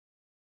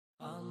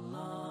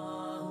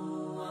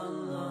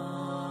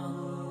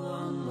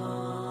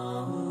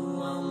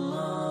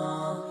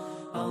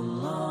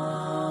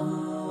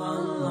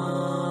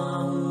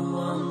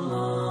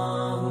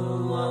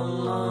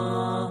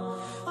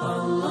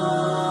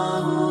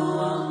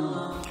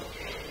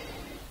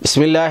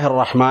ബിസ്മില്ലാഹിർ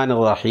റഹ്മാനിർ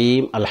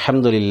റഹീം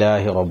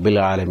അൽഹംദുലില്ലാഹി റബ്ബിൽ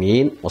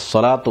ആലമീൻ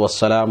വസ്സലാത്തു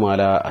വസ്സലാമു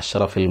അലാ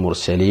അഷ്റഫിൽ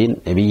മുർസലീൻ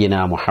നബിയിന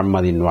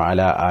മുഹമ്മദിൻ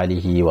വഅലാ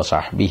ആലിഹി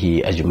വസഹ്ബിഹി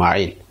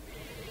അജ്മഈൻ.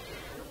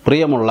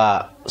 പ്രിയമുള്ള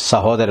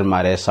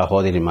സഹോദരന്മാരെ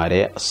സഹോദരിമാരെ,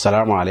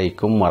 അസ്സലാമു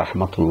അലൈക്കും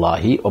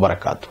വറഹ്മത്തുള്ളാഹി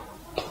വബറകാതുഹു.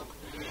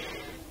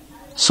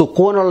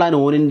 സുക്കൂനുള്ള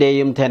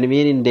നൂനിൻ്റെയും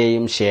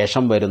തൻവീനിൻ്റെയും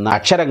ശേഷം വരുന്ന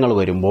അക്ഷരങ്ങൾ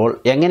വരുമ്പോൾ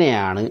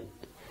എങ്ങനെയാണ്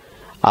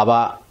അവ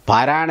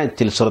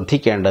പാരായണത്തിൽ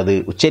ശ്രദ്ധിക്കേണ്ടത്,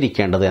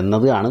 ഉച്ചരിക്കേണ്ടത്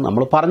എന്നതാണ്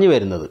നമ്മൾ പറഞ്ഞു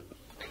വരുന്നത്.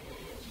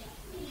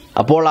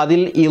 അപ്പോൾ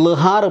അതിൽ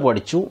ഇൽഹാർ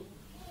പഠിച്ചു,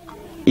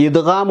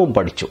 ഇദ്ഗാമും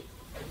പഠിച്ചു.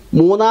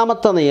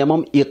 മൂന്നാമത്തെ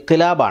നിയമം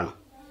ഇഖ്ലാബാണ്.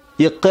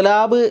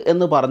 ഇഖ്ലാബ്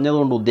എന്ന്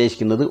പറഞ്ഞതുകൊണ്ട്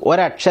ഉദ്ദേശിക്കുന്നത്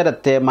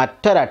ഒരക്ഷരത്തെ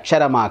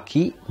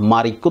മറ്റൊരക്ഷരമാക്കി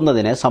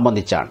മറിക്കുന്നതിനെ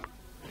സംബന്ധിച്ചാണ്.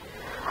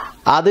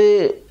 അത്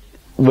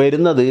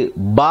വരുന്നത്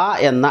ബ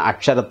എന്ന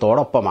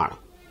അക്ഷരത്തോടൊപ്പമാണ്.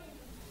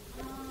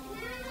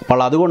 അപ്പോൾ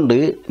അതുകൊണ്ട്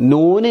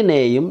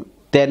നൂനിനെയും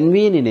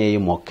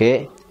തെൻവീനിനെയും ഒക്കെ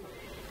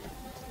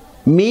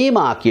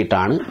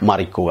മീമാക്കിയിട്ടാണ്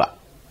മറിക്കുക,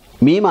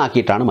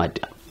 മീമാക്കിയിട്ടാണ്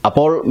മാറ്റുക.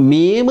 അപ്പോൾ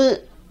മീമ്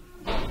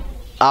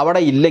അവിടെ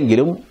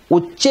ഇല്ലെങ്കിലും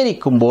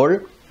ഉച്ചരിക്കുമ്പോൾ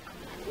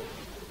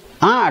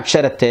ആ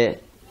അക്ഷരത്തെ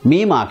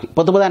മീമാക്കി.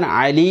 പൊതുപതാൻ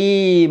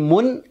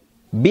അലീമുൻ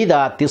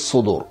ബിദാത്തി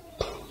സുദൂർ,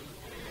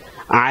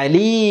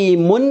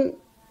 അലീമുൻ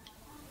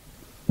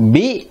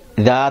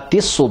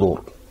ബിദാത്തി സുദൂർ.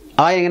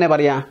 ആ എങ്ങനെ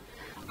പറയാ?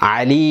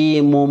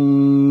 അലീമും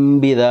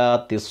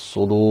ബിദാത്തി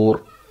സുദൂർ,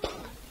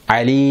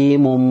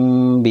 അലീമും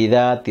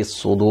ബിദാത്തി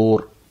സുദൂർ.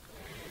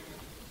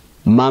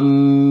 മം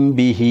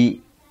ബിഹി,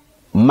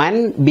 മൻ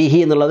ബിഹി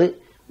എന്നുള്ളത്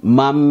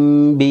മം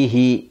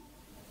ബിഹി,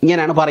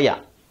 ഇങ്ങനെയാണ് പറയുക.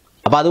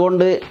 അപ്പം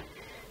അതുകൊണ്ട്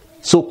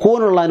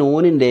സുക്കൂനുള്ള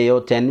നൂനിൻ്റെയോ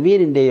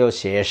തൻവീനിൻ്റെയോ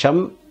ശേഷം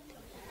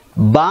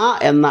ബ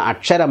എന്ന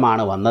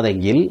അക്ഷരമാണ്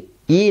വന്നതെങ്കിൽ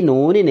ഈ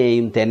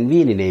നൂനിനെയും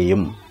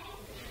തൻവീനിനെയും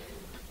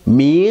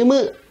മീമ്,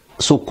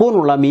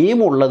 സുക്കൂനുള്ള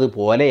മീമുള്ളത്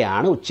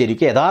പോലെയാണ്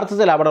ഉച്ചരിക്കുക.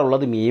 യഥാർത്ഥത്തിൽ അവിടെ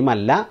ഉള്ളത്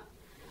മീമല്ല,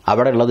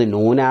 അവിടെ ഉള്ളത്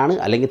നൂനാണ്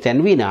അല്ലെങ്കിൽ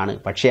തെൻവീനാണ്.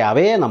 പക്ഷേ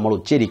അവയെ നമ്മൾ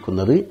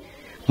ഉച്ചരിക്കുന്നത്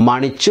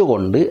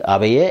മണിച്ചുകൊണ്ട്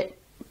അവയെ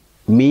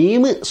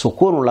മീമ്,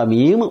 സുക്കൂനുള്ള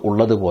മീമ്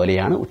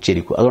ഉള്ളതുപോലെയാണ്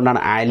ഉച്ചരിക്കുക.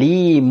 അതുകൊണ്ടാണ്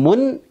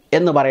അലീമുൻ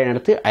എന്ന്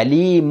പറയുന്നിടത്ത്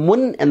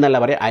അലീമുൻ എന്നല്ല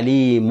പറയുക,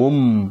 അലീമും.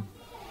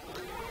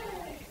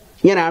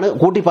 ഇങ്ങനെയാണ്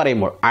കൂട്ടി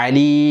പറയുമ്പോൾ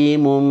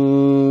അലീമും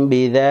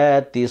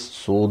ബിദാത്തി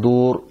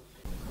സുദൂർ,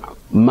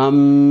 മം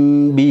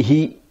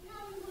ബിഹി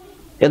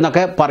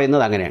എന്നൊക്കെ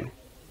പറയുന്നത് അങ്ങനെയാണ്.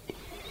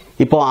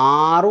 ഇപ്പോൾ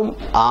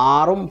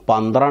 6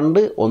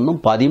 12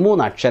 13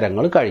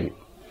 അക്ഷരങ്ങൾ കഴിഞ്ഞു.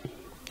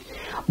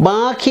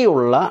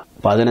 ബാക്കിയുള്ള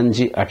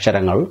 15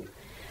 അക്ഷരങ്ങൾ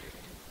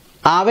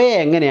അവയെ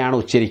എങ്ങനെയാണ്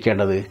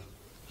ഉച്ചരിക്കേണ്ടത്?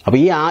 അപ്പോൾ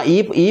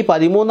ഈ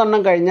 13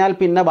 കഴിഞ്ഞാൽ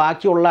പിന്നെ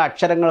ബാക്കിയുള്ള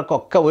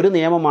അക്ഷരങ്ങൾക്കൊക്കെ ഒരു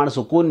നിയമമാണ്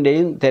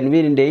സുക്കൂനിൻ്റെയും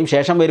തെൻവീനിൻ്റെയും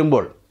ശേഷം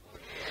വരുമ്പോൾ.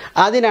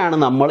 അതിനാണ്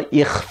നമ്മൾ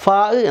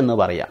ഇഖ്ഫാ എന്ന്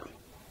പറയാം.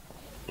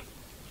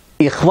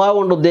 ഇഖ്ഫാ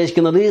കൊണ്ട്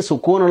ഉദ്ദേശിക്കുന്നത്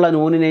സുക്കൂനുള്ള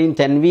നൂനിനെയും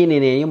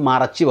തെൻവീനിനെയും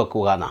മറച്ചു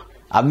വെക്കുക എന്നാണ്,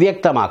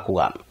 അവ്യക്തമാക്കുക.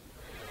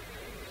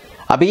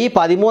 അപ്പോൾ ഈ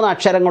 13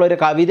 അക്ഷരങ്ങൾ ഒരു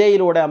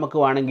കവിതയിലൂടെ നമുക്ക്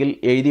വേണമെങ്കിൽ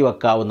എഴുതി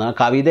വെക്കാവുന്ന,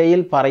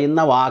 കവിതയിൽ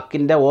പറയുന്ന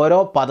വാക്കിൻ്റെ ഓരോ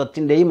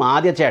പദത്തിൻ്റെയും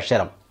ആദ്യത്തെ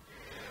അക്ഷരം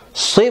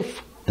സിഫ്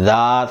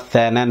ദാ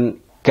സനൻ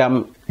കം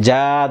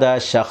ജാദ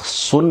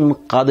ശഖ്സുൻ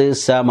ഖദ്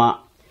സമ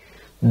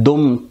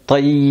ദും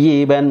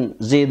തയ്യിബൻ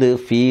സിദ്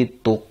ഫീ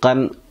തുഖൻ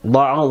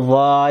ദഅ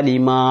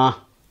വാലിമാ.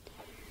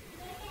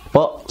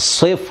 അപ്പോൾ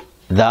സിഫ്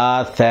ദാ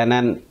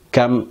സനൻ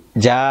കം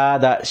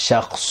ജാദ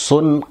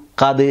ശഖ്സുൻ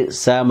ഖദ്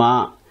സമ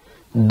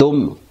ദും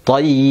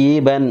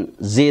തയ്യിബൻ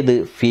സിദ്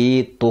ഫീ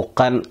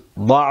തുഖൻ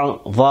ദഅ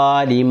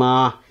വാലിമാ.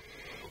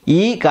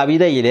 ഈ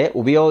കവിതയിലെ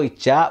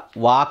ഉപയോഗിച്ച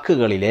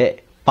വാക്കുകളിലെ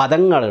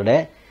പദങ്ങളുടെ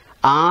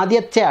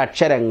ആദ്യത്തെ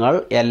അക്ഷരങ്ങൾ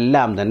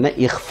എല്ലാം തന്നെ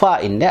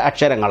ഇഖ്ഫാഇൻ്റെ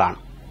അക്ഷരങ്ങളാണ്.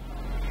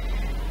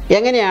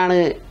 എങ്ങനെയാണ്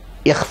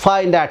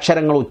ഇഖ്ഫാഇൻ്റെ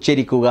അക്ഷരങ്ങൾ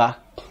ഉച്ചരിക്കുക?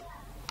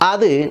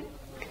 അത്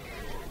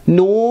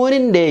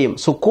നൂനിൻ്റെയും,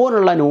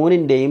 സുക്കൂനുള്ള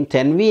നൂനിൻ്റെയും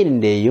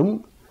തെൻവീനിൻ്റെയും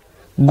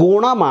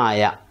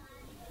ഗുണമായ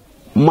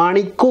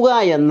മണിക്കുക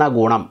എന്ന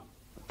ഗുണം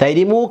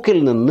തരിമൂക്കിൽ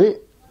നിന്ന്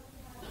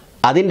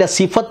അതിൻ്റെ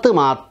സിഫത്ത്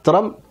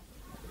മാത്രം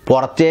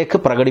പുറത്തേക്ക്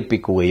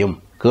പ്രകടിപ്പിക്കുകയും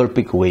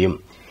കേൾപ്പിക്കുകയും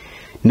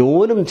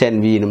നൂനും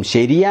തെൻവീനും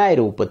ശരിയായ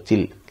രൂപത്തിൽ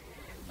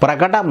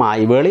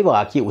പ്രകടമായി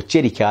വെളിവാക്കി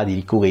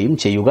ഉച്ചരിക്കാതിരിക്കുകയും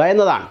ചെയ്യുക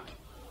എന്നതാണ്.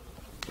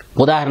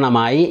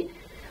 ഉദാഹരണമായി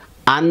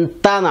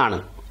അന്ത എന്നാണ്,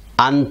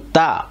 അന്ത,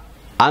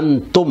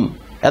 അന്തും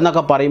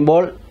എന്നൊക്കെ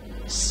പറയുമ്പോൾ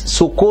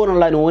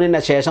സുക്കൂനുള്ള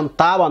നൂനിൻ്റെ ശേഷം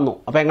ത വന്നു.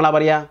 അപ്പോൾ എങ്ങളാ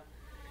പറയുക?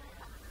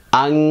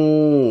 അങ്.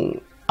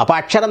 അപ്പോൾ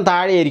അക്ഷരം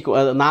താഴെയായിരിക്കും,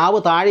 നാവ്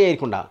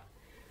താഴെയായിരിക്കും ഉണ്ടാകും.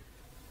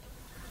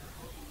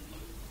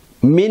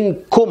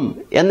 മിൻകും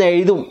എന്ന്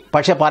എഴുതും,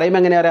 പക്ഷെ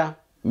പറയുമ്പോൾ എങ്ങനെ പറയാ?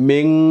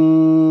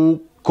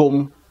 മിൻകും,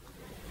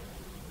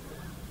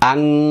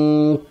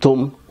 അങ്തും.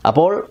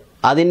 അപ്പോൾ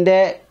അതിൻ്റെ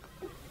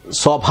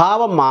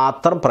സ്വഭാവം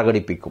മാത്രം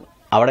പ്രകടിപ്പിക്കും.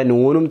 അവിടെ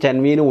നൂനും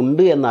തെൻവീനും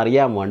ഉണ്ട്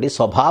എന്നറിയാൻ വേണ്ടി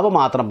സ്വഭാവം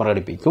മാത്രം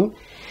പ്രകടിപ്പിക്കും.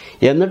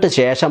 എന്നിട്ട്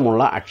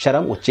ശേഷമുള്ള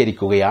അക്ഷരം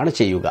ഉച്ചരിക്കുകയാണ്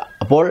ചെയ്യുക.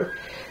 അപ്പോൾ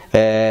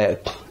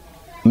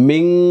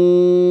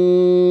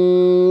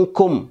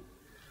മിൻകും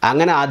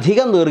അങ്ങനെ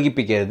അധികം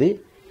ദീർഘിപ്പിക്കരുത്.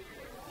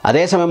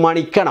 അതേസമയം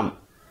മണിക്കണം.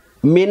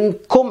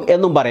 മിൻകും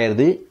എന്നും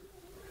പറയരുത്,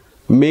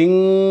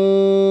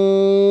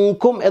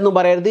 മിൻകും എന്നും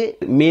പറയരുത്,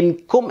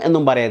 മിൻകും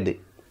എന്നും പറയരുത്.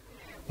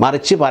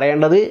 മറിച്ച്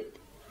പറയേണ്ടത്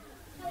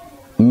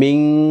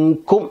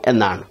മിൻകും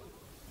എന്നാണ്.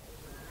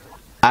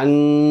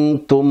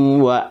 അൻതും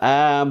വ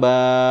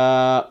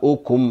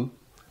ആബാഉകും,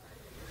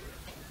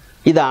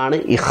 ഇതാണ്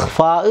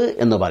ഇഖ്ഫാ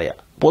എന്ന് പറയുക.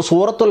 ഇപ്പോൾ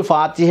സൂറത്തുൽ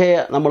ഫാത്തിഹയെ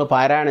നമ്മൾ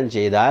പാരായണം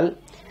ചെയ്താൽ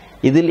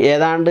ഇതിൽ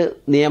ഏതാണ്ട്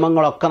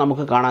നിയമങ്ങളൊക്കെ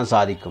നമുക്ക് കാണാൻ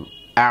സാധിക്കും.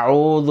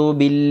 അഊദു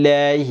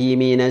ബില്ലാഹി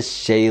മിനശ്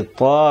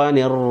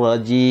ശൈത്വാനിർ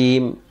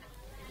റജീം,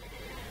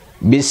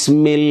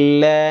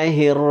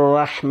 ബിസ്മില്ലാഹിർ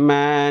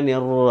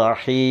റഹ്മാനിർ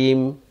റഹീം,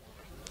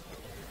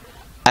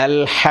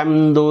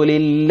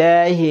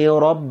 അൽഹംദുലില്ലാഹി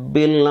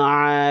റബ്ബിൽ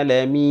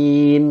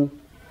ആലമീൻ,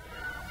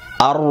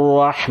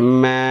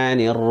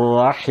 അർറഹ്മാനിർ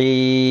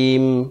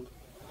റഹീം,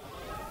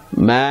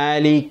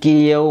 മാലികി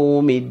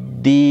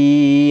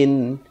യൗമിദ്ദീൻ,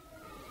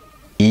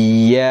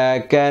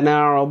 ഇയ്യാക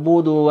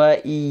നഅ്ബുദു വ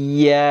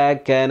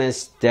ഇയ്യാക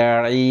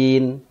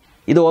നസ്തഈൻ.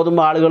 ഇത്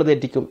ഓതുമ്പോൾ ആളുകൾ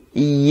തെറ്റിക്കും.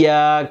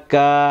 ഇയ്യാക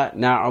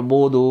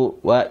നഅ്ബുദു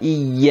വ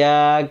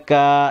ഇയ്യാക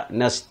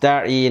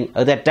നസ്തഈൻ,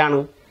 അത് തെറ്റാണ്.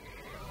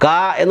 ക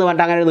എന്ന്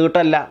പറഞ്ഞാൽ അങ്ങനെ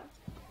നീട്ടല്ല.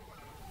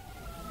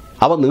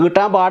 അപ്പോൾ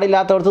നീട്ടാൻ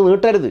പാടില്ലാത്തവർക്ക്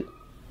നീട്ടരുത്,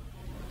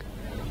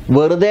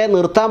 വെറുതെ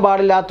നിർത്താൻ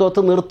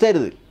പാടില്ലാത്തവർക്ക്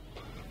നിർത്തരുത്.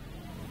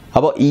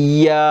 അപ്പോൾ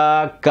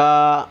ഇയ്യാക,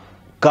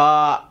 ക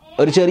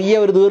ഒരു ചെറിയ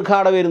ഒരു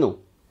ദീർഘാട വരുന്നു,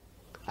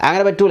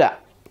 അങ്ങനെ പറ്റൂല.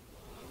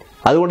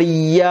 അതുകൊണ്ട്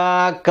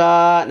ഇയ്യാക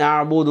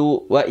നഅ്ബുദു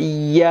വ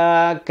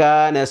ഇയ്യാക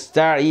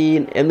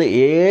നസ്തഈൻ എന്ന്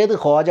ഏത്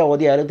ഹോജ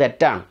ഓതിയാലും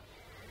തെറ്റാണ്.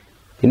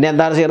 പിന്നെ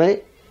എന്താണ് ചെയ്യുന്നത്?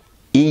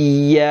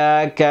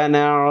 ഇയ്യാക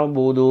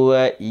നഅ്ബുദു വ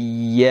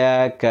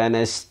ഇയ്യാക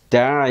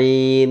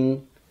നസ്തഈൻ,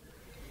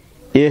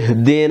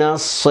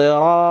 ഇഹ്ദിനസ്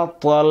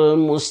സിറാത്തൽ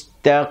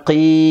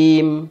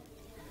മുസ്തഖീം,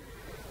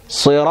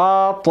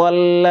 സിറാത്തൽ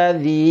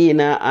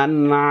ലദീന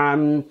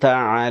അൻഅംത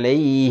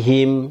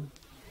അലൈഹിം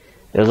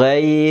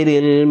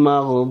ഗൈരിൽ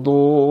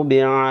മഗ്ദൂബി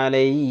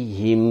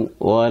അലൈഹിം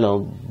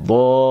വലദ്ദാല്ലീൻ.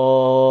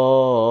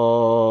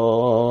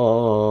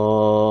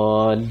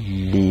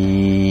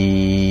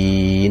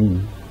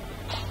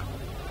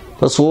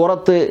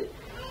 സൂറത്ത്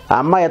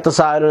അമ്മ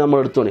യതസാഅലൂൻ നമ്മൾ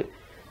എടുത്തോളി.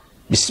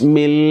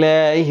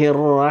 ബിസ്മില്ലാഹിർ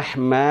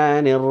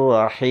റഹ്മാനിർ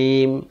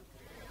റഹീം,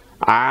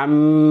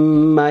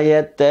 അമ്മ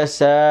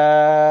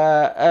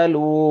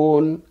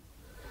യതസാഅലൂൻ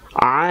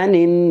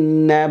അനിൻ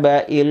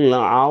നബഇൽ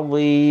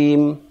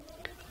അദീം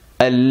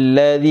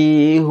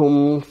الذي هم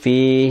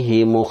فيه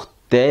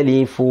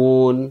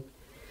مختلفون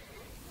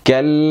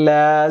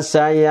كلا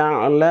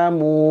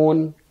سيعلمون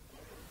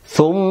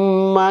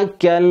ثم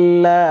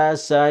كلا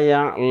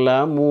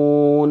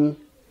سيعلمون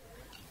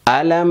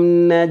ألم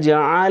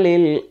نجعل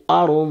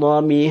الأرض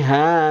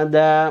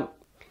مهادا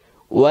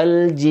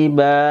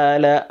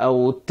والجبال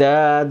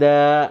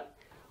أوتادا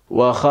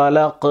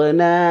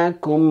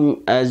وخلقناكم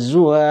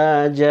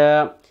أزواجا.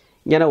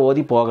 ഇങ്ങനെ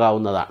ഓതി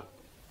പോകാവുന്നതാണ്.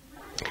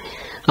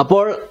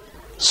 അപ്പോൾ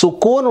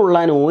സുക്കൂനുള്ള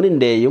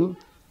നൂനിൻ്റെയും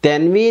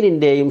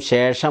തൻവീനിൻ്റെയും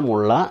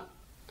ശേഷമുള്ള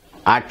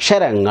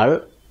അക്ഷരങ്ങൾ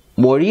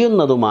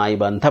മൊഴിയുന്നതുമായി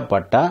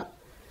ബന്ധപ്പെട്ട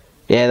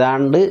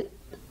ഏതാണ്ട്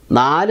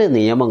 4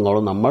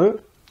 നിയമങ്ങളും നമ്മൾ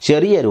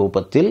ചെറിയ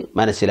രൂപത്തിൽ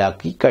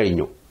മനസ്സിലാക്കി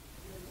കഴിഞ്ഞു.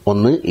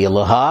 ഒന്ന്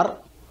ഇൽഹാർ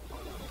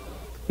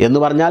എന്ന്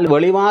പറഞ്ഞാൽ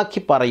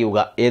വെളിവാക്കി പറയുക,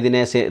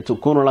 ഏതിനെ?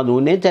 സുക്കൂനുള്ള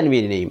നൂനെയും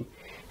തൻവീനെയും.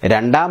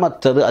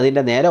 രണ്ടാമത്തത്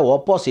അതിൻ്റെ നേരെ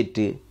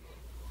ഓപ്പോസിറ്റ്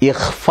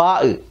ഇഖ്ഫാ,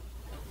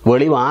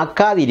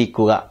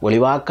 വെളിവാക്കാതിരിക്കുക.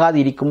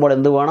 വെളിവാക്കാതിരിക്കുമ്പോൾ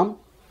എന്ത് വേണം?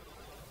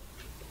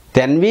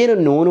 തൻവീനും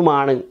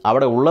നൂനുമാണ്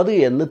അവിടെ ഉള്ളത്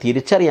എന്ന്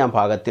തിരിച്ചറിയാൻ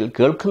പാകത്തിൽ,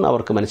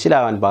 കേൾക്കുന്നവർക്ക്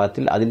മനസ്സിലാവാൻ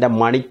പാകത്തിൽ അതിൻ്റെ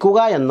മണിക്കുക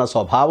എന്ന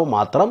സ്വഭാവം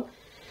മാത്രം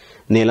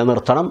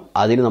നിലനിർത്തണം.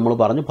 അതിന് നമ്മൾ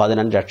പറഞ്ഞു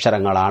 15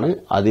 അക്ഷരങ്ങളാണ്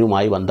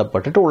അതിനുമായി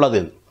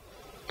ബന്ധപ്പെട്ടിട്ടുള്ളത്.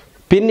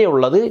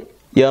 പിന്നെയുള്ളത്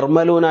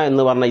യർമലൂന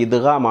എന്ന് പറഞ്ഞ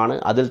ഇദ്ഗാമാണ്.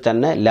 അതിൽ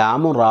തന്നെ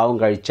ലാമും റാവും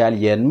കഴിച്ചാൽ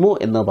യൻമു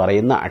എന്ന്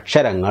പറയുന്ന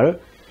അക്ഷരങ്ങൾ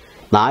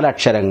 4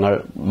 അക്ഷരങ്ങൾ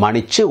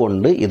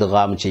മണിച്ചുകൊണ്ട്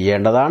ഇദ്ഗാം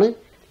ചെയ്യേണ്ടതാണ്.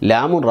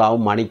 ലാമും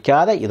റാവും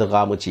മണിക്കാതെ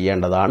ഇദ്ഗാം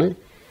ചെയ്യേണ്ടതാണ്.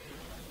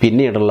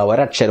 പിന്നീടുള്ള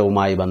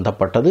ഒരക്ഷരവുമായി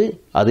ബന്ധപ്പെട്ടത്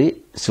അത്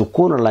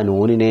സുക്കൂനുള്ള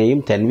നൂനിനെയും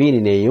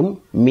തൻവീനിനെയും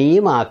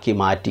മീമാക്കി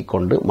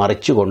മാറ്റിക്കൊണ്ട്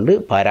മറിച്ചുകൊണ്ട്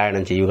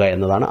പാരായണം ചെയ്യുക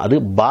എന്നതാണ്. അത്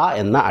ബ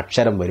എന്ന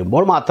അക്ഷരം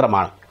വരുമ്പോൾ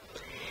മാത്രമാണ്.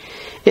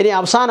 ഇനി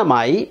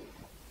അവസാനമായി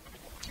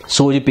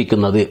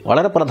സൂചിപ്പിക്കുന്നത്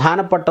വളരെ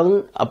പ്രധാനപ്പെട്ടതും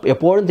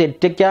എപ്പോഴും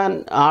തെറ്റിക്കാൻ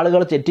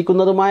ആളുകൾ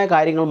തെറ്റിക്കുന്നതുമായ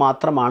കാര്യങ്ങൾ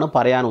മാത്രമാണ്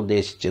പറയാൻ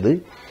ഉദ്ദേശിച്ചത്.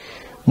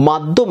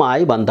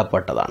 മദ്ദുമായി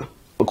ബന്ധപ്പെട്ടതാണ്.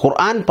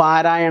 ഖുർആൻ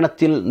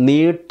പാരായണത്തിൽ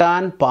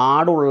നീട്ടാൻ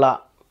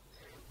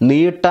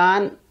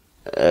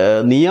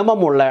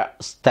നിയമമുള്ള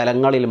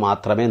സ്ഥലങ്ങളിൽ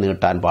മാത്രമേ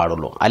നീട്ടാൻ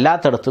പാടുള്ളൂ,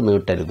 അല്ലാത്തടത്ത്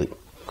നീട്ടരുത്.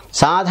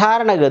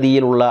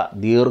 സാധാരണഗതിയിലുള്ള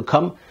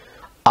ദീർഘം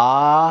ആ,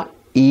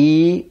 ഈ,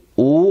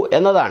 ഊ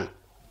എന്നതാണ്.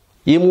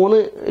 ഈ 3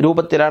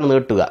 രൂപത്തിലാണ്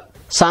നീട്ടുക.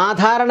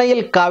 സാധാരണയിൽ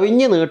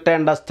കവിഞ്ഞ്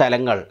നീട്ടേണ്ട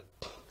സ്ഥലങ്ങൾ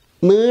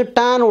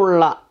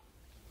നീട്ടാനുള്ള,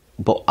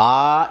 ഇപ്പോൾ ആ,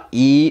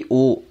 ഈ,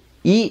 ഊ,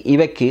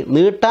 ഇവയ്ക്ക്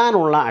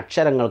നീട്ടാനുള്ള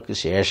അക്ഷരങ്ങൾക്ക്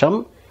ശേഷം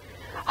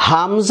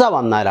ഹംസ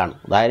വന്നാലാണ്.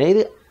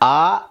 അതായത് ആ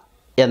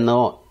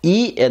എന്നോ ഈ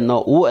എന്നോ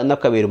ഊ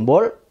എന്നൊക്കെ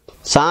വരുമ്പോൾ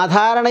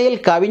സാധാരണയിൽ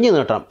കവിഞ്ഞ്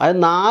നീട്ടണം. അത്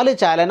 4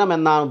 ചലനം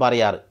എന്നാണ്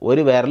പറയാറ്.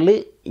 ഒരു വിരൽ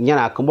ഇങ്ങനെ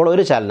ആക്കുമ്പോൾ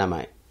 1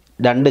 ചലനമായി,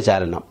 2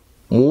 ചലനം,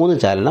 3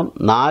 ചലനം,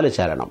 4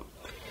 ചലനം.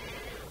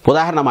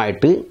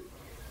 ഉദാഹരണമായിട്ട്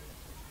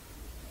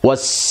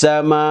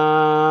വസ്സമാഇ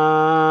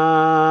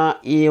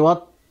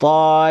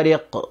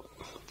വത്താരിഖ്,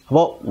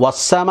 അപ്പോൾ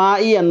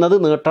വസ്സമായി എന്നത്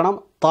നീട്ടണം.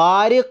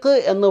 താരിഖ്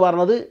എന്ന്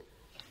പറഞ്ഞത്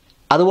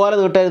അതുപോലെ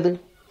നീട്ടരുത്.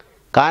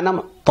 കാരണം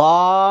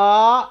താ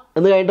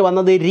എന്ന് കഴിഞ്ഞിട്ട്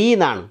വന്നത് രീ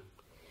എന്നാണ്.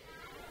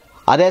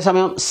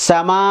 അതേസമയം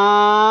സമാ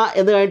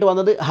എന്ന് കഴിഞ്ഞിട്ട്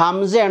വന്നത്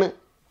ഹംസയാണ്.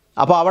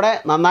 അപ്പോൾ അവിടെ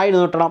നന്നായി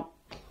നീട്ടണം,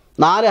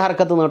 4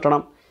 ഹർക്കത്ത്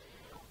നീട്ടണം.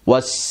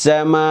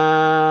 വസ്സമാഇ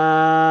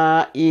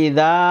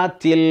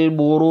ദാത്തിൽ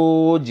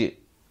ബുറൂജ്.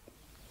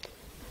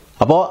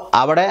 അപ്പോൾ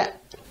അവിടെ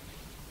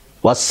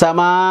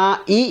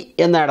വസ്സമായി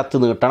എന്നിടത്ത്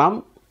നീട്ടണം,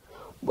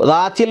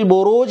 ദാത്തിൽ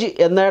ബുറൂജ്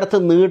എന്നിടത്ത്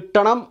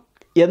നീട്ടണം.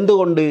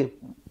 എന്തുകൊണ്ട്?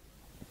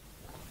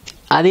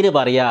 അതിന്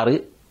പറയാറ്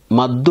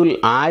മദ്ദുൽ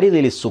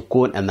ആരിദിൽ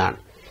സുക്കൂൻ എന്നാണ്.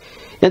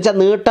 എന്നുവെച്ചാൽ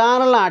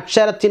നീട്ടാനുള്ള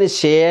അക്ഷരത്തിന്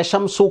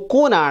ശേഷം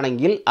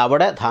സുക്കൂനാണെങ്കിൽ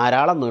അവിടെ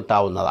ധാരാളം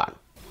നീട്ടാവുന്നതാണ്.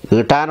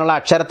 നീട്ടാനുള്ള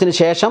അക്ഷരത്തിന്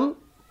ശേഷം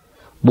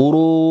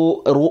ബുറൂ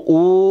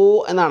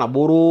എന്നാണ്,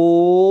 ബുറൂ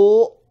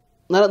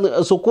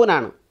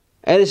സുക്കൂനാണ്.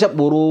 ഏകദേശം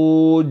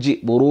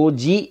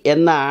ബുറൂജി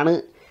എന്നാണ്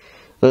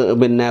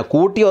പിന്നെ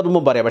കൂട്ടി ഓർമ്മ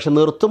പറയാം. പക്ഷെ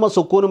നിർത്തുമ്പോൾ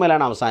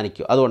സുക്കൂനുമേലാണ്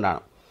അവസാനിക്കുക.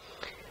 അതുകൊണ്ടാണ്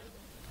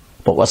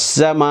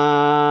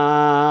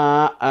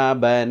വസ്സമാഅ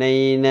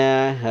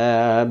ബനൈനാഹാ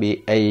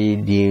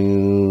ബിഐദിൻ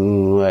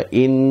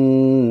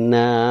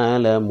വഇന്നാ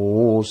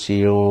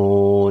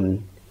ലമൂസിഊൻ.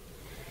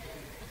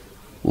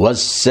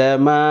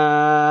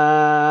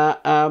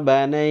 വസ്സമാഅ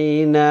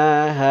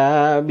ബനൈനാഹാ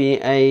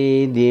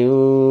ബിഐദിൻ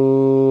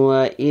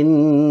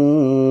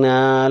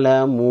വഇന്നാ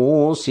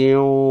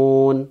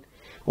ലമൂസിഊൻ.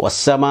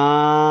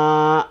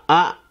 വസ്സമാഅ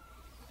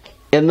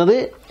എന്നത്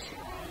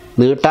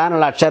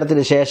നീട്ടാനുള്ള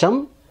അക്ഷരത്തിന് ശേഷം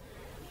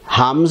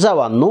ഹംസ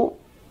വന്നു.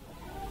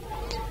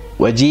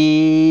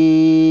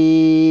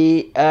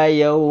 വജീഅ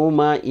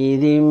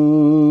യൗമഇദിൻ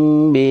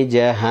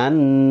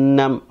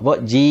ബിജഹന്നം. അപ്പോൾ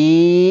ജീ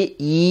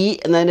ഈ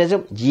എന്നതിന്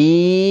ശേഷം ജീ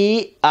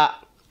അ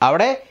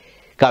അവിടെ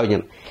കവിഞ്ഞു.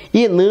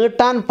 ഈ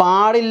നീട്ടാൻ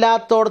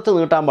പാടില്ലാത്തോടത്ത്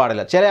നീട്ടാൻ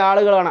പാടില്ല. ചില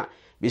ആളുകളാണ്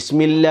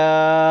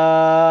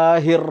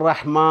ബിസ്മില്ലാഹിർ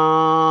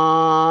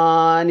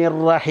റഹ്മാനിർ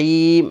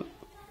റഹീം,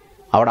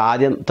 അവിടെ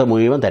ആദ്യത്തെ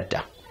മുഴുവൻ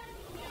തെറ്റാ.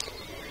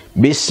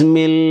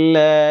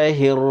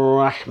 ബിസ്മില്ലാഹിർ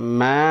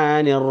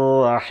റഹ്മാനിർ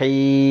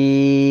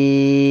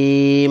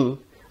റഹീം,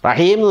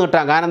 റഹീം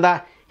നീട്ടാം. കാരണം എന്താ?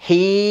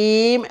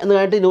 ഹീം എന്ന്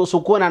കേട്ട്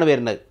സുക്കൂനാണ്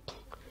വരുന്നത്.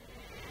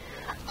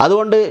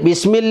 അതുകൊണ്ട്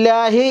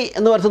ബിസ്മില്ലാഹി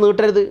എന്ന് പറഞ്ഞ്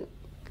നീട്ടരുത്.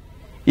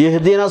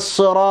 ഇഹ്ദിനസ്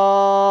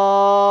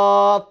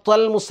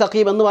സിറാത്തൽ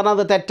മുസ്തഖീം എന്ന്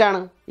പറഞ്ഞത് തെറ്റാണ്.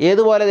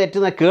 ഏതുപോലെ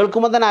തെറ്റുന്ന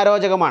കേൾക്കുമ്പോൾ തന്നെ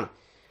അരോചകമാണ്.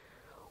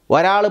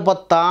 ഒരാളിപ്പോൾ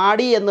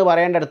താടി എന്ന്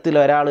പറയേണ്ട ഇടത്തിൽ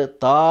ഒരാൾ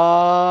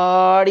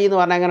താടി എന്ന്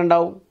പറഞ്ഞാൽ എങ്ങനെ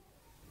ഉണ്ടാവും?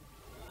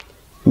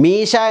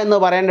 മീശ എന്ന്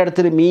പറയേണ്ട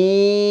ഇടത്തിൽ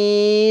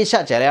മീശ.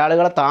 ചില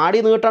ആളുകളെ താടി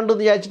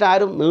നീട്ടണ്ടെന്ന് വിചാരിച്ചിട്ട്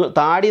ആരും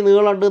താടി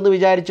നീളണ്ടെന്ന്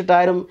വിചാരിച്ചിട്ട്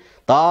ആരും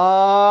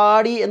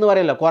താടി എന്ന്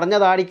പറയില്ല. കുറഞ്ഞ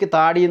താടിക്ക്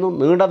താടി എന്നും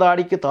നീണ്ട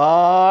താടിക്ക്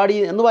താടി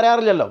എന്ന്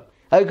പറയാറില്ലല്ലോ.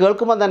 അത്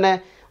കേൾക്കുമ്പോൾ തന്നെ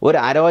ഒരു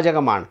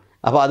അരോചകമാണ്.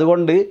 അപ്പോൾ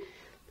അതുകൊണ്ട്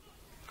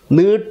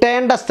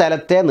നീട്ടേണ്ട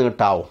സ്ഥലത്തെ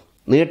നീട്ടാവും.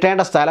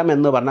 നീട്ടേണ്ട സ്ഥലം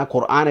എന്ന് പറഞ്ഞാൽ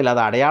ഖുർആനിൽ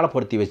അത്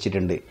അടയാളപ്പെടുത്തി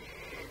വെച്ചിട്ടുണ്ട്.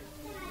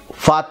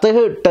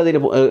 ഫത്ഹ്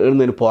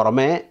ഇട്ടതിന്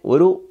പുറമെ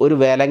ഒരു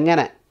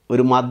വിലങ്ങനെ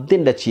ഒരു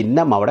മദ്ദിൻ്റെ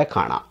ചിഹ്നം അവിടെ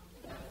കാണാം.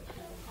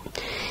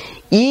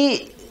 ഈ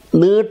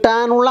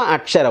നീട്ടാനുള്ള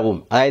അക്ഷരവും,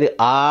 അതായത്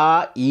ആ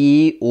ഈ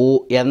ഉ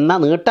എന്ന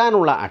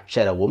നീട്ടാനുള്ള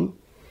അക്ഷരവും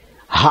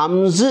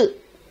ഹംസ്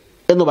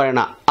എന്ന്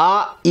പറയുന്ന ആ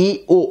ഈ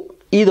ഉ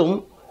ഇതും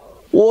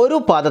ഒരു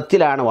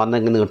പദത്തിലാണ്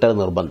വന്നെങ്കിൽ നീട്ടൽ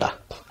നിർബന്ധം.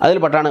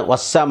 അതിൽപ്പെട്ടാണ്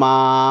വസ്സമാ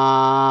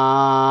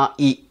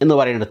ഇ എന്ന്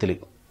പറയുന്നിടത്തിൽ,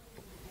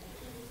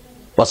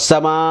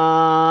 വസ്സമാ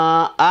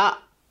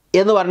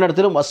എന്ന്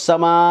പറയുന്നിടത്തിലും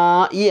വസ്സമാ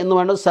ഇ എന്ന്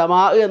പറയുന്നത്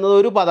സമാ എന്നത്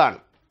ഒരു പദമാണ്.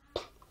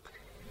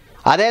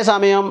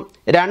 അതേസമയം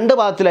 2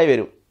 പദത്തിലായി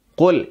വരും.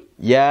 ഖുൽ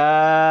യാ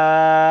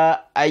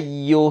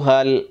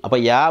അയ്യുഹൽ, അപ്പോൾ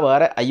യാ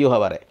വേറെ അയ്യുഹ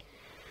വേറെ.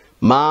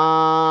 മാ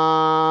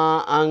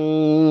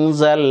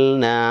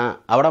അൻസൽന,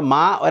 അവിടെ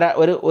മാ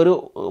ഒരു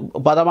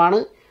പദമാണ്,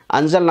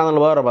 അൻസൽന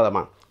എന്നുള്ള വേറൊരു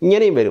പദമാണ്.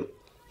 ഇങ്ങനെയും വരും.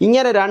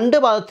 ഇങ്ങനെ 2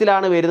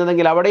 പദത്തിലാണ്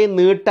വരുന്നതെങ്കിൽ അവിടെയും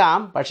നീട്ടാം,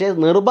 പക്ഷേ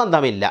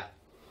നിർബന്ധമില്ല.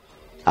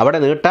 അവിടെ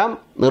നീട്ടാം,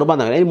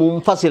 നിർബന്ധമില്ല. അതിന്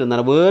മുംഫസിൽ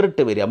എന്നാണ്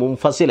വേറിട്ട് വരിക.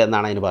 മുംഫസിൽ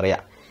എന്നാണ് അതിന് പറയുക.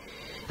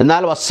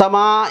 എന്നാൽ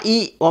വസ്സമാ ഇ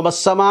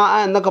വസ്സമാ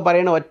എന്നൊക്കെ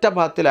പറയുന്ന ഒറ്റ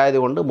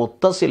പദത്തിലായതുകൊണ്ട്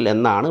മുത്തസിൽ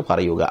എന്നാണ്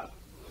പറയുക.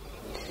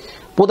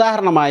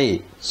 ഉദാഹരണമായി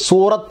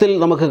സൂറത്തിൽ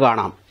നമുക്ക്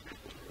കാണാം.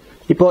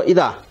 ഇപ്പോൾ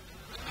ഇതാ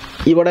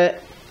ഇവിടെ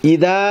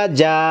ഇദാ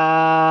ജാ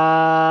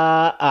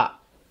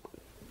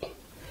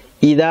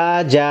ഇദാ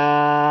ജാ.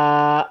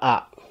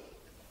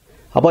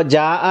 അപ്പോൾ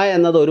ജാ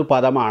എന്നത് ഒരു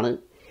പദമാണ്.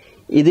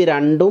 ഇത്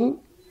രണ്ടും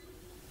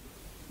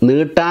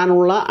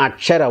നീട്ടാനുള്ള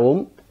അക്ഷരവും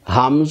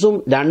ഹംസും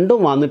രണ്ടും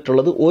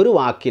വന്നിട്ടുള്ളത് ഒരു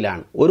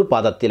വാക്കിലാണ്, ഒരു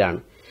പദത്തിലാണ്.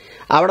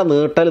 അവിടെ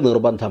നീട്ടൽ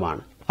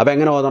നിർബന്ധമാണ്. അപ്പോൾ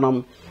എങ്ങനെ ഓതണം?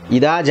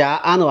 ഇദാ ജാ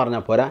എന്ന്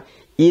പറഞ്ഞാൽ പോരാ.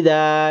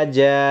 ഇദാ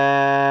ജാ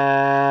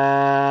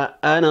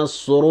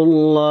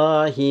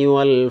നസ്റുല്ലാഹി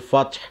വൽ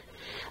ഫത്ഹ്.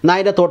 എന്നാൽ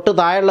അതിൻ്റെ തൊട്ട്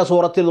താഴെയുള്ള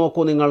സൂറത്തിൽ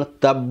നോക്കൂ നിങ്ങൾ,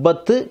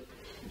 തബ്ബത്ത്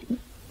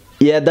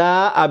യദാ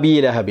അബീ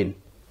ലഹബിൻ.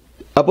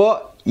 അപ്പോൾ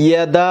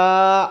യദാ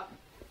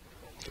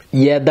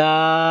യദാ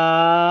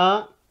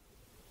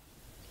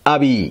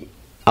അബി.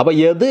 അപ്പോൾ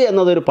യദ്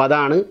എന്നതൊരു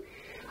പദമാണ്,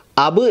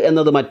 അബ്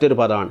എന്നത് മറ്റൊരു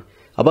പദമാണ്.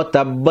 അപ്പോൾ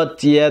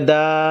തബ്ബത്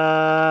യദാ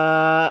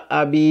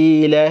അബീ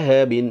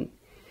ലഹബിൻ.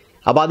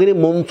 അപ്പോൾ അതിന്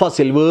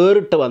മുംഫസിൽ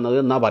വേറിട്ട് വന്നത്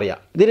എന്നാ പറയാം.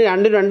 ഇതിന്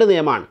 2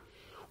 നിയമമാണ്.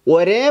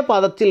 ഒരേ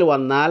പദത്തിൽ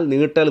വന്നാൽ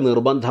നീട്ടൽ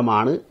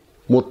നിർബന്ധമാണ്,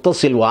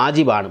 മുത്തസിൽ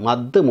വാജിബാണ്.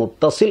 മദ്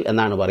മുത്തസിൽ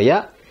എന്നാണ്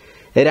പറയുക.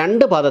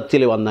 രണ്ട്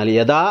പദത്തിൽ വന്നാൽ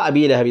യഥാ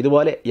അബീ ലഹബ്,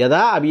 ഇതുപോലെ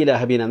യഥാ അബീ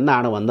ലഹബിൻ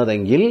എന്നാണ്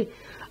വന്നതെങ്കിൽ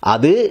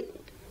അത്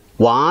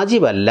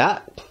വാജിബല്ല,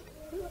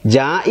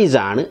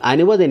 ജായിസാണ്,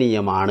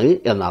 അനുവദനീയമാണ്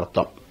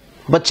എന്നർത്ഥം.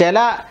 അപ്പോൾ ചില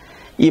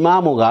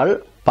ഇമാമുകൾ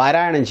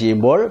പാരായണം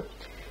ചെയ്യുമ്പോൾ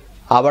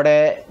അവിടെ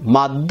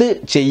മദ്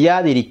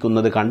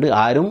ചെയ്യാതിരിക്കുന്നത് കണ്ട്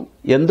ആരും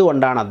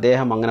എന്തുകൊണ്ടാണ്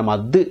അദ്ദേഹം അങ്ങനെ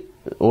മദ്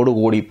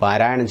ഓടുകൂടി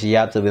പാരായണം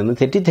ചെയ്യാത്തതെന്ന്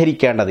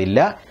തെറ്റിദ്ധരിക്കേണ്ടതില്ല.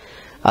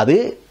 അത്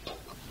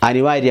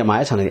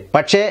അനിവാര്യമായ സംഗതി.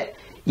 പക്ഷേ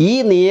ഈ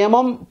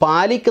നിയമം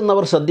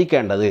പാലിക്കുന്നവർ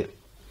ശ്രദ്ധിക്കേണ്ടത്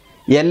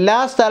എല്ലാ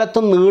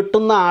സ്ഥലത്തും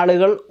നീട്ടുന്ന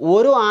ആളുകൾ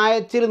ഒരു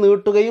ആയത്തിൽ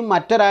നീട്ടുകയും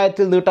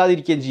മറ്റൊരായത്തിൽ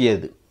നീട്ടാതിരിക്കുകയും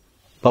ചെയ്യരുത്.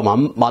 ഇപ്പം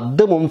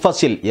മദ്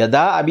മുൻഫസിൽ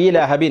യദാ അബീ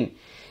ലഹബിൻ,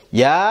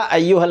 യാ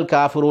അയ്യുഹൽ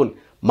കാഫിറൂൻ,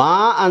 മാ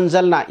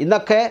അൻസൽന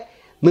എന്നൊക്കെ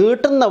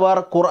നീട്ടുന്നവർ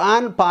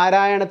ഖുർആൻ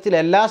പാരായണത്തിൽ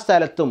എല്ലാ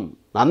സ്ഥലത്തും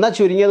നന്ന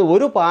ചുരുങ്ങിയത്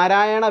ഒരു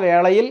പാരായണ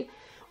വേളയിൽ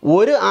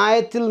ഒരു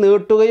ആയത്തിൽ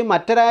നീട്ടുകയും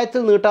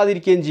മറ്റൊരായത്തിൽ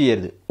നീട്ടാതിരിക്കുകയും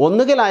ചെയ്യരുത്.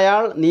 ഒന്നുകിൽ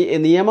അയാൾ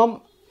നിയമം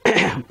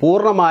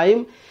പൂർണ്ണമായും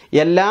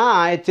എല്ലാ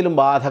ആയത്തിലും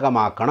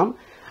ബാധകമാക്കണം,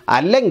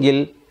 അല്ലെങ്കിൽ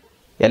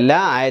എല്ലാ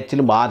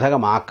ആയത്തിലും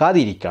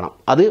ബാധകമാക്കാതിരിക്കണം.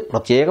 അത്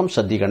പ്രത്യേകം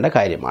ശ്രദ്ധിക്കേണ്ട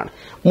കാര്യമാണ്.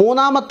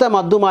 മൂന്നാമത്തെ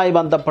മദ്ദുമായി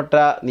ബന്ധപ്പെട്ട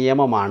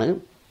നിയമമാണ്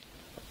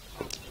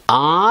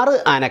 6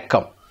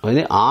 അനക്കം.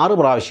 അതിന് 6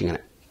 പ്രാവശ്യം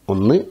ഇങ്ങനെ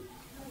 1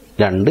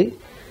 2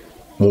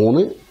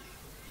 3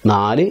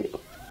 4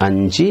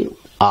 5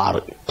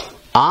 6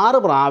 6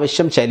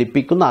 പ്രാവശ്യം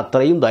ചലിപ്പിക്കുന്ന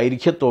അത്രയും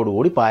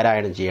ദൈർഘ്യത്തോടുകൂടി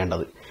പാരായണം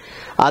ചെയ്യേണ്ടത്.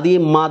 അത് ഈ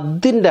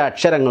മദ്ദിൻ്റെ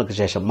അക്ഷരങ്ങൾക്ക്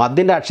ശേഷം,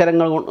 മദ്ദിൻ്റെ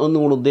അക്ഷരങ്ങൾ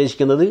ഒന്നുകൂടി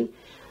ഉദ്ദേശിക്കുന്നത്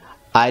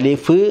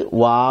അലിഫ്,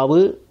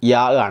 വാവ്,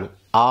 യാ ആണ്.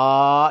 ആ,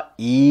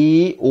 ഈ,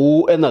 ഊ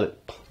എന്നത്.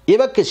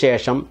 ഇവയ്ക്ക്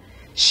ശേഷം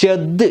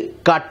ഷദ്,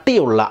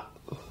 കട്ടിയുള്ള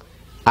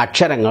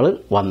അക്ഷരങ്ങൾ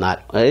വന്നാൽ,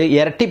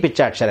 ഇരട്ടിപ്പിച്ച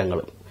അക്ഷരങ്ങൾ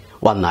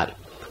വന്നാൽ,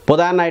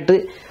 ഉദാഹരണമായിട്ട്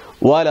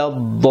വലദ്ദാല്ലീൻ,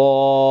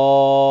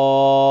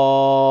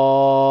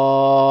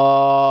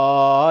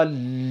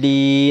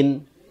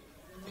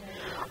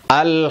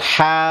 അൽഹാഖ,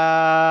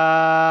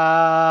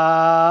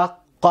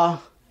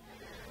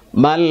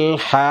 മൽഹാഖ.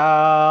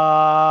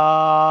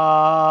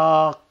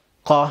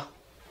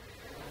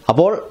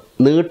 അപ്പോൾ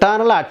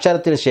നീട്ടാനുള്ള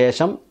അക്ഷരത്തിന്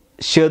ശേഷം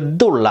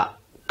ഷദ്ദുള്ള,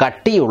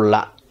 കട്ടിയുള്ള,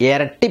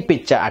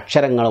 ഇരട്ടിപ്പിച്ച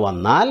അക്ഷരങ്ങൾ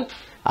വന്നാൽ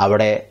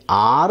അവിടെ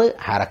 6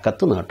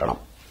 ഹരക്കത്ത് നീട്ടണം.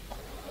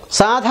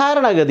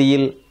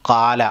 സാധാരണഗതിയിൽ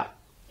കാല,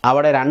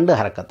 അവിടെ 2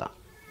 ഹരക്കത്താണ്.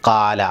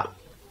 കാല,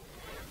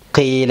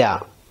 ഖീല,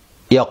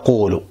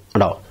 യഖൂലു.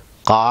 ഉണ്ടോ?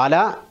 കാല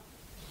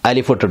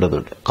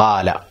അലിഫിട്ടിട്ടുണ്ട്.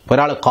 കാല.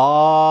 ഒരാൾ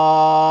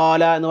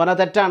കാല എന്ന് പറഞ്ഞാൽ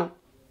തെറ്റാണ്.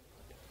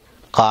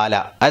 കാല.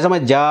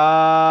 അതേസമയം ജാ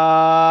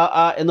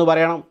എന്ന്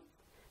പറയണം.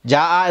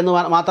 ജാ എന്ന്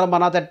മാത്രം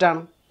പറഞ്ഞാൽ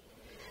തെറ്റാണ്.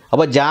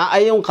 അപ്പോൾ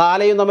ജായും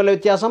കാലയും തമ്മിലുള്ള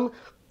വ്യത്യാസം,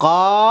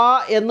 കാ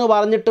എന്ന്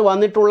പറഞ്ഞിട്ട്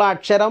വന്നിട്ടുള്ള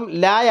അക്ഷരം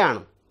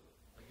ലായാണ്.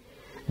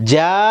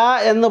 ജാ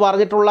എന്ന്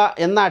പറഞ്ഞിട്ടുള്ള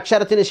എന്ന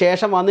അക്ഷരത്തിന്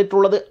ശേഷം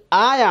വന്നിട്ടുള്ളത്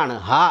ആയാണ്,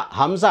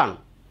 ഹംസാണ്.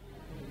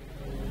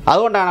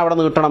 അതുകൊണ്ടാണ് അവിടെ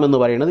നീട്ടണമെന്ന്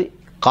പറയുന്നത്.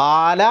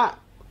 കാല,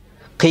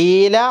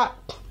 ഖീല,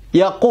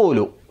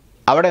 യഖൂലു.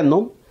 അവിടെ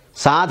ഒന്നും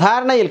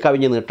സാധാരണയിൽ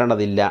കവിഞ്ഞ്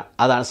നീട്ടേണ്ടതില്ല.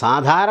 അതാണ്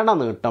സാധാരണ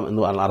നീട്ടം എന്ന്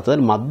പറഞ്ഞ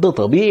അർത്ഥത്തിൽ, മദ്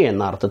തബീ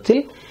എന്ന അർത്ഥത്തിൽ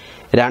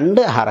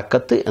 2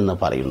 ഹറക്കത്ത് എന്ന്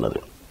പറയുന്നത്.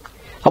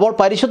 അപ്പോൾ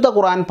പരിശുദ്ധ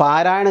ഖുർആൻ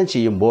പാരായണം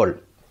ചെയ്യുമ്പോൾ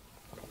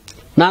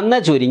നന്ന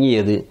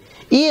ചുരുങ്ങിയത്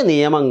ഈ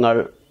നിയമങ്ങൾ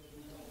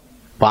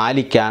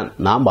പാലിക്കാൻ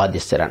നാം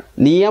ബാധ്യസ്ഥരാണ്.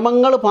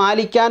 നിയമങ്ങൾ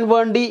പാലിക്കാൻ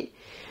വേണ്ടി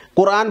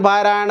ഖുർആൻ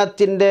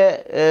പാരായണത്തിൻ്റെ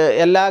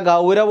എല്ലാ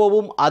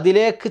ഗൗരവവും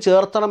അതിലേക്ക്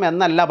ചേർത്തണം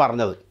എന്നല്ല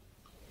പറഞ്ഞത്.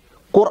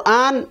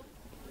 ഖുർആൻ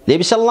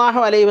നബി സല്ലല്ലാഹു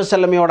അലൈഹി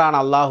വസല്ലമയോടാണ്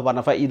അള്ളാഹു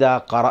പറഞ്ഞ ഫഇദാ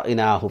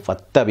ഖറഅനാഹു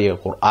ഫത്തബി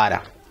ഖുർആന.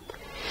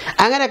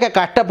 അങ്ങനെയൊക്കെ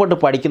കഷ്ടപ്പെട്ട്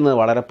പഠിക്കുന്നത്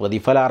വളരെ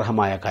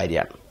പ്രതിഫലാർഹമായ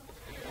കാര്യമാണ്.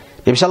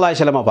 നബി സല്ലല്ലാഹു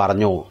അലൈഹി വസല്ലമ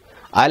പറഞ്ഞു,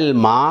 അൽ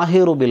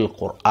മാഹിറു ബിൽ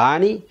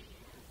ഖുർആനി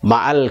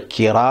മഅൽ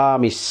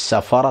കിറാമിസ്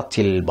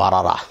സഫറത്തിൽ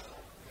ബററ.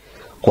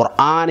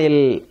 ഖുർആനിൽ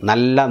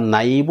നല്ല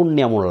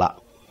നൈപുണ്യമുള്ള,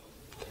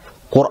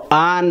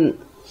 ഖുർആൻ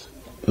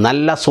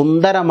നല്ല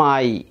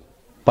സുന്ദരമായി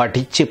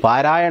പഠിച്ച്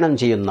പാരായണം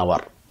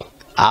ചെയ്യുന്നവർ,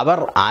 അവർ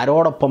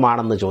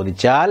ആരോടൊപ്പമാണെന്ന്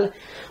ചോദിച്ചാൽ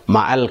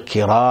മഅൽ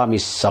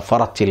കിറാമിസ്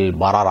സഫറത്തിൽ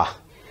ബററ,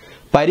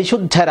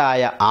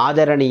 പരിശുദ്ധരായ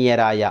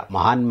ആദരണീയരായ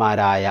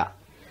മഹാന്മാരായ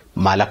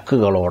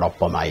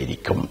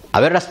മലക്കുകളോടൊപ്പമായിരിക്കും.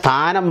 അവരുടെ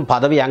സ്ഥാനം,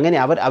 പദവി അങ്ങനെ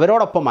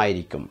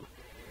അവരോടൊപ്പമായിരിക്കും.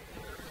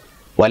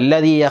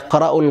 വല്ലദീ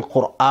യഖറഉൽ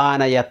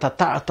ഖുർആന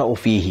യതതഅതഉ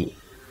ഫീഹി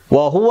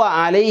വഹുവ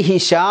അലൈഹി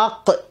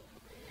ഷാഖ്.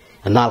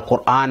 എന്നാൽ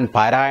ഖുർആൻ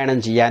പാരായണം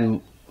ചെയ്യാൻ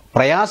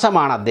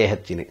പ്രയാസമാണ്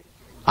അദ്ദേഹത്തിന്.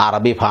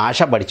 അറബി ഭാഷ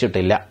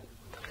പഠിച്ചിട്ടില്ല,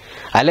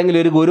 അല്ലെങ്കിൽ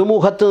ഒരു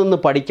ഗുരുമുഖത്ത് നിന്ന്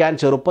പഠിക്കാൻ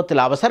ചെറുപ്പത്തിൽ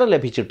അവസരം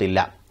ലഭിച്ചിട്ടില്ല.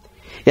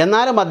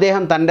 എന്നാലും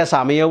അദ്ദേഹം തൻ്റെ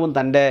സമയവും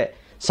തൻ്റെ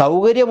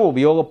സൗകര്യവും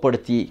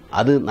ഉപയോഗപ്പെടുത്തി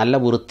അത് നല്ല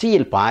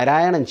വൃത്തിയിൽ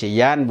പാരായണം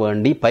ചെയ്യാൻ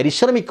വേണ്ടി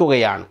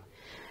പരിശ്രമിക്കുകയാണ്.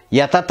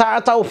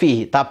 യതതഅതഉ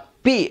ഫീഹി,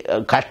 തപ്പി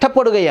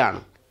കഷ്ടപ്പെടുകയാണ്.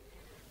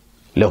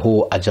 ലഹു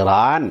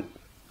അജ്റാൻ,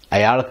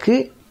 അയാൾക്ക്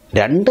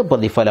 2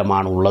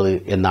 പ്രതിഫലമാണ് ഉള്ളത്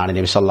എന്നാണ്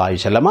നബി സല്ലല്ലാഹു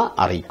അലൈഹി വസല്ലമ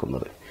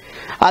അറിയിക്കുന്നത്.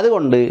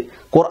 അതുകൊണ്ട്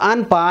ഖുർആൻ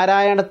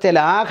പാരായണത്തെ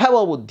ലാഘവ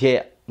ബുദ്ധിയെ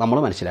നമ്മൾ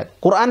മനസ്സിലാക്കും.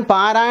 ഖുർആൻ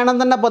പാരായണം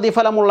തന്നെ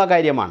പ്രതിഫലമുള്ള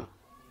കാര്യമാണ്.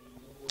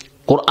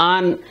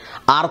 ഖുർആൻ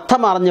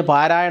അർത്ഥമറിഞ്ഞ്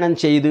പാരായണം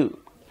ചെയ്ത്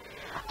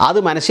അത്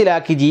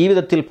മനസ്സിലാക്കി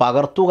ജീവിതത്തിൽ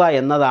പകർത്തുക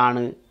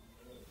എന്നതാണ്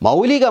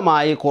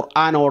മൗലികമായി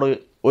ഖുർആനോട്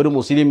ഒരു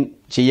മുസ്ലിം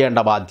ചെയ്യേണ്ട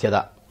ബാധ്യത.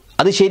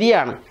 അത്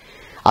ശരിയാണ്.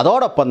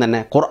 അതോടൊപ്പം തന്നെ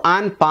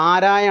ഖുർആൻ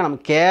പാരായണം,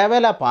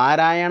 കേവല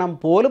പാരായണം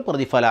പോലും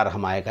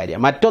പ്രതിഫലാർഹമായ കാര്യം.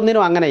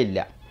 മറ്റൊന്നിനും അങ്ങനെയില്ല.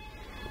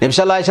 നബി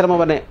സല്ലല്ലാഹു അലൈഹി വസല്ലം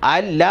പറഞ്ഞു,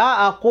 ലാ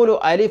അഖൂലു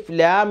അലിഫ്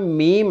ലാം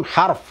മീം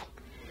ഹർഫ്.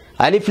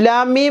 അലിഫ്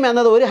ലാം മീം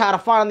എന്നത് ഒരു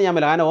ഹർഫാണെന്ന് ഞാൻ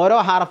പറയാം. കാരണം ഓരോ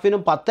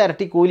ഹർഫിനും 10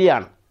 ഇരട്ടി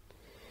കൂലിയാണ്.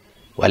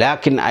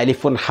 വലാകിൻ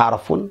അലിഫുൻ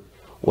ഹർഫുൻ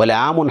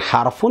വലാമുൻ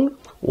ഹർഫുൻ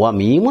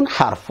വമീമുൻ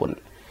ഹർഫുൻ.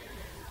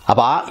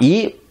 അപ്പോൾ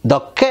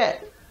ഇതൊക്കെ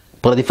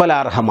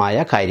പ്രതിഫലാർഹമായ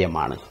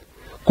കാര്യമാണ്.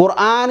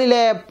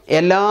 ഖുർആനിലെ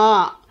എല്ലാ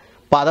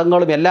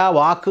പദങ്ങളും എല്ലാ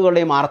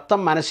വാക്കുകളുടെയും അർത്ഥം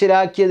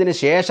മനസ്സിലാക്കിയതിന്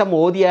ശേഷം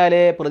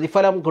ഓതിയാലേ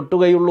പ്രതിഫലം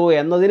കിട്ടുകയുള്ളൂ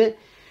എന്നതിന്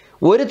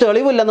ഒരു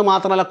തെളിവില്ലെന്ന്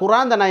മാത്രമല്ല,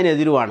 ഖുർആൻ തന്നെ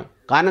അതിനെതിരുവാണ്.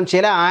 കാരണം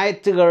ചില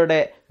ആയത്തുകളുടെ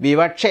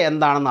വിവക്ഷ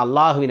എന്താണെന്ന്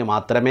അള്ളാഹുവിന്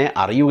മാത്രമേ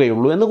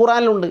അറിയുകയുള്ളൂ എന്ന്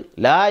ഖുർആനിലുണ്ട്.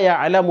 ലാ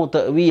യഅലമു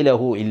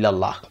തഅ്വീലഹു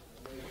ഇല്ലല്ലാഹ്.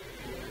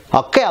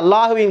 ഒക്കെ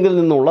അള്ളാഹുവിങ്കിൽ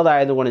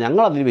നിന്നുള്ളതായതുകൊണ്ട്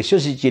ഞങ്ങൾ അതിൽ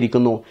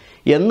വിശ്വസിച്ചിരിക്കുന്നു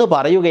എന്ന്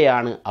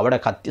പറയുകയാണ് അവിടെ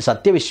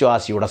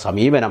സത്യവിശ്വാസിയുടെ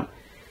സമീപനം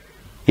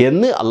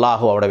എന്ന്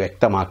അള്ളാഹു അവിടെ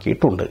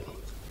വ്യക്തമാക്കിയിട്ടുണ്ട്.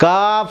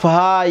 കാഫ് ഹ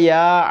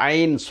യാ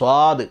ഐൻ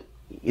സ്വാദ്,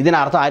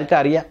 ഇതിനർത്ഥം ആർക്കും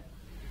അറിയാം?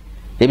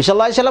 നബി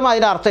സല്ലല്ലാഹു അലൈഹി വസല്ലം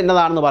അതിൻ്റെ അർത്ഥം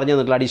എന്നതാണെന്ന് പറഞ്ഞു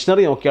തന്നിട്ടുള്ള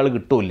ഡിക്ഷണറി നോക്കിയാൽ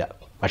കിട്ടൂല.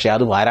 പക്ഷേ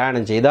അത്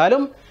പാരായണം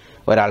ചെയ്താലും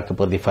ഒരാൾക്ക്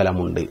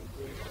പ്രതിഫലമുണ്ട്.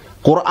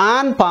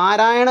 ഖുർആൻ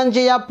പാരായണം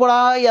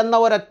ചെയ്യപ്പെടുക എന്ന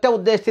ഒരൊറ്റ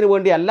ഉദ്ദേശത്തിന്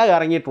വേണ്ടിയല്ല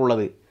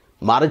ഇറങ്ങിയിട്ടുള്ളത്.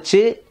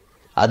 മറിച്ച്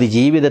അത്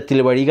ജീവിതത്തിൽ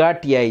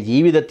വഴികാട്ടിയായി,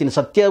 ജീവിതത്തിന്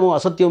സത്യവും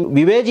അസത്യവും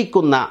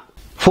വിവേചിക്കുന്ന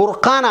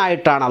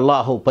ഫുർഖാനായിട്ടാണ്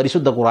അള്ളാഹു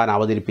പരിശുദ്ധ ഖുർആൻ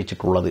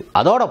അവതരിപ്പിച്ചിട്ടുള്ളത്.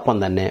 അതോടൊപ്പം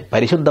തന്നെ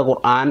പരിശുദ്ധ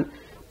ഖുർആൻ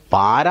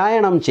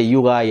പാരായണം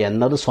ചെയ്യുക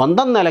എന്നത്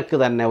സ്വന്തം നിലക്ക്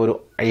തന്നെ ഒരു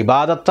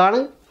ഇബാദത്താണ്.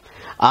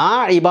 ആ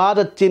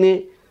ഇബാദത്തിന്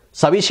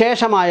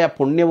സവിശേഷമായ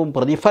പുണ്യവും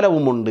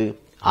പ്രതിഫലവുമുണ്ട്.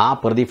 ആ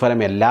പ്രതിഫലം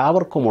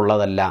എല്ലാവർക്കും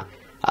ഉള്ളതല്ല.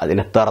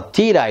 അതിന്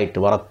തർത്തീലായിട്ട്,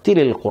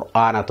 വറത്തിലിൽ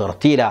ഖുർആന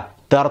തർത്തീല,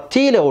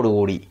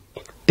 തർത്തീലോടുകൂടി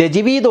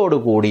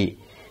തജ്വീദോടുകൂടി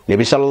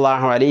നബി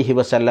സല്ലല്ലാഹു അലൈഹി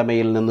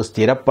വസല്ലമയിൽ നിന്ന്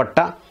സ്ഥിരപ്പെട്ട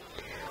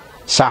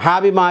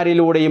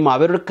സഹാബിമാരിലൂടെയും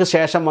അവർക്ക്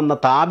ശേഷം വന്ന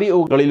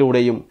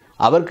താബിഉകളിലൂടെയും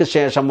അവർക്ക്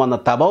ശേഷം വന്ന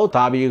തബൗ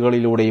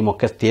താബിഉകളിലൂടെയും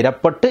ഒക്കെ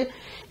സ്ഥിരപ്പെട്ട്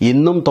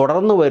ഇന്നും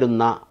തുടർന്നു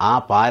വരുന്ന ആ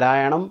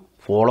പാരായണം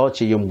ഫോളോ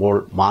ചെയ്യുമ്പോൾ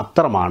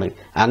മാത്രമാണ്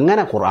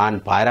അങ്ങനെ ഖുർആൻ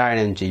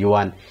പാരായണം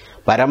ചെയ്യുവാൻ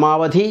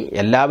പരമാവധി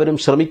എല്ലാവരും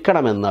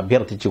ശ്രമിക്കണമെന്ന്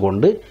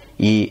അഭ്യർത്ഥിച്ചുകൊണ്ട്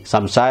ഈ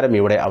സംസാരം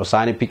ഇവിടെ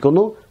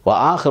അവസാനിപ്പിക്കുന്നു.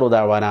 വആഖിറു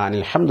ദഅവാനാ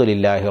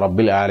അൽഹംദുലില്ലാഹി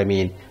റബ്ബിൽ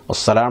ആലമീൻ.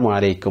 അസ്സലാമു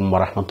അലൈക്കും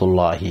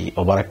വറഹ്മത്തുള്ളാഹി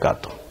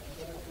വബറകാതുഹു.